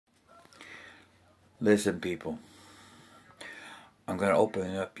Listen, people, I'm going to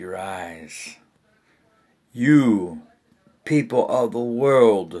open up your eyes. You, people of the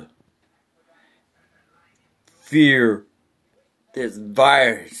world, fear this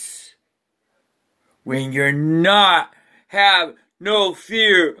virus when you're not have no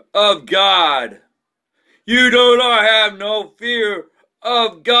fear of God. You do not have no fear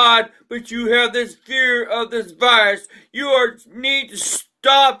of God, but you have this fear of this virus. You need to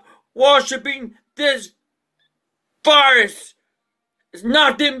stop worshiping this virus. It's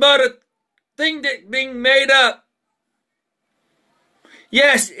nothing but a thing that's being made up.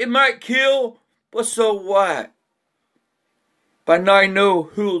 Yes, it might kill, but so what? But I know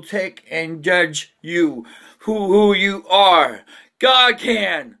who'll take and judge you, who you are. God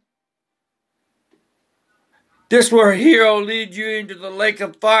can. This will lead you into the lake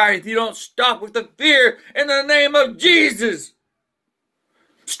of fire if you don't stop with the fear in the name of Jesus.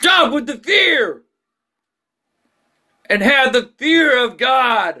 Stop with the fear. And have the fear of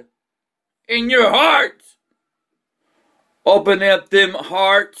God in your hearts. Open up them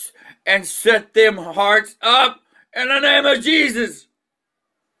hearts and set them hearts up in the name of Jesus.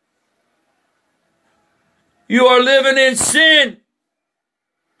 You are living in sin.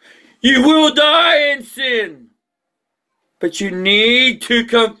 You will die in sin. But you need to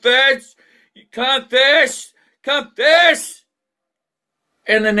confess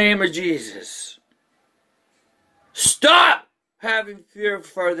in the name of Jesus. Stop having fear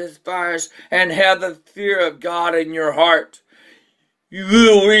for this virus and have the fear of God in your heart. You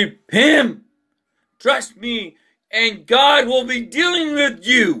will repent. Trust me, and God will be dealing with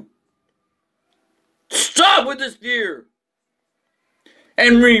you. Stop with this fear.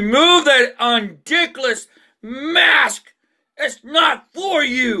 And remove that ridiculous mask. It's not for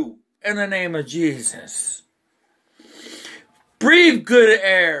you in the name of Jesus. Breathe good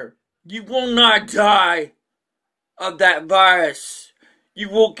air. You will not die of that virus.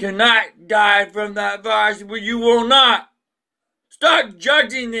 You cannot die from that virus. You will not. Stop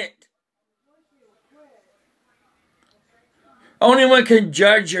judging it. Only one can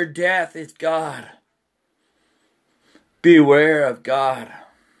judge your death is God. Beware of God.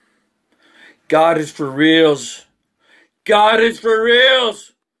 God is for reals. God is for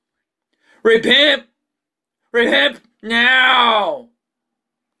reals. Repent. Repent now.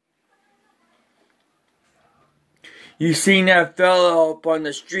 You seen that fellow up on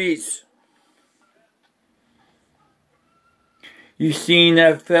the streets. You seen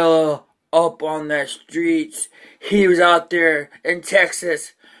that fellow up on the streets. He was out there in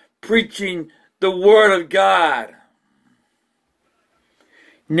Texas preaching the word of God.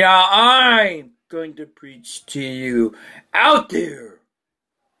 Now I'm going to preach to you out there.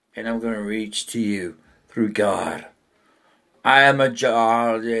 And I'm going to reach to you through God. I am a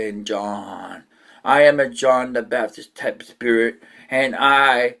John. I am a John the Baptist type spirit. And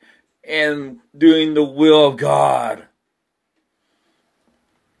I am doing the will of God.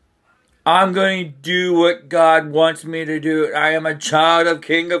 I'm going to do what God wants me to do. I am a child of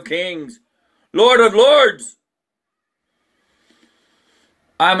King of Kings. Lord of Lords.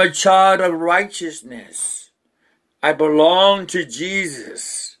 I'm a child of righteousness. I belong to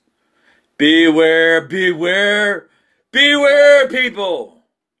Jesus. Beware, beware, beware, people.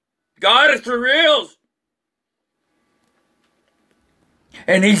 God is for reals.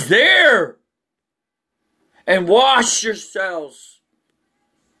 And He's there. And wash yourselves.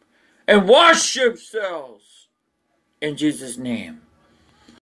 And wash yourselves. In Jesus' name.